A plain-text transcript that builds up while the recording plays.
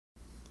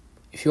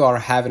if you are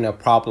having a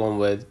problem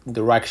with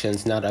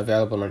directions not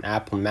available on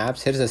Apple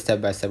Maps, here's a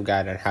step-by-step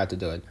guide on how to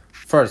do it.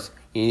 First,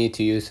 you need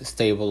to use a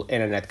stable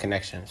internet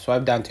connection.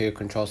 Swipe down to your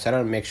control center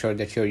and make sure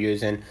that you're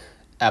using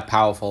a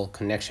powerful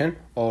connection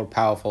or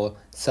powerful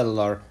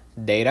cellular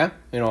data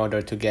in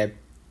order to get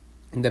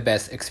the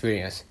best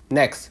experience.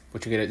 Next,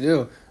 what you're gonna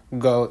do,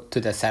 go to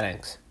the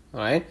settings. All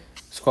right,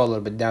 scroll a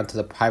little bit down to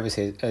the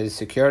privacy and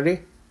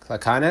security,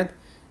 click on it,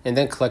 and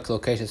then click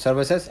location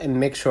services and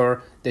make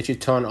sure that you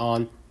turn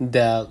on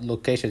the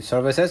location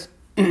services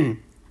and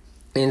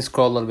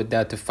scroll a little bit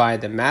down to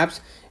find the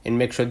maps and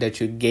make sure that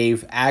you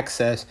gave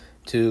access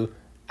to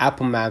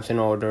Apple Maps in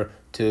order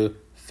to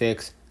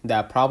fix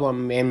that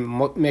problem,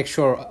 and make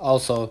sure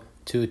also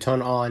to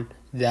turn on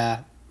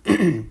the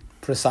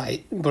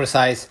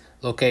precise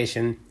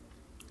location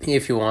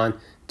if you want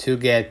to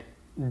get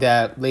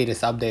the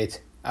latest updates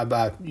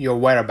about your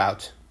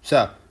whereabouts.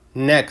 So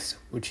next,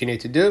 what you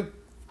need to do,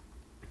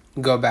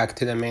 go back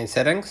to the main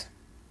settings,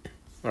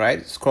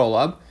 right? Scroll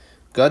up,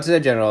 go to the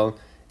general,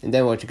 and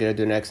then what you're gonna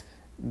do next,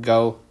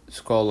 go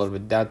scroll a little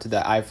bit down to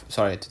the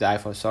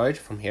iPhone storage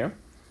from here.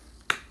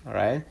 All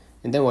right,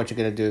 and then what you're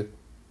gonna do,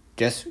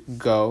 just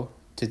go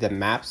to the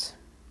maps,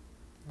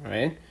 all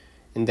right,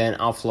 and then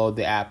offload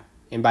the app.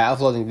 And by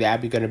offloading the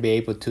app, you're gonna be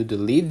able to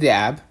delete the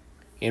app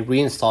and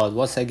reinstall it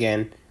once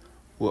again,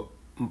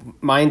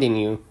 minding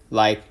you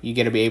like you're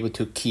gonna be able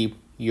to keep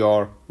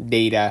your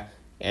data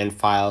and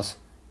files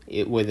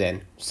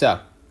within. So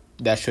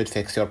that should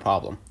fix your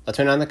problem. Let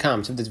me know in the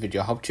comments if this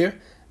video helped you.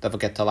 Don't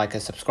forget to like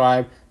and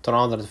subscribe, turn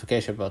on the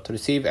notification bell to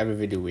receive every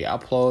video we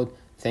upload.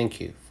 Thank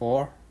you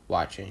for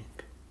watching.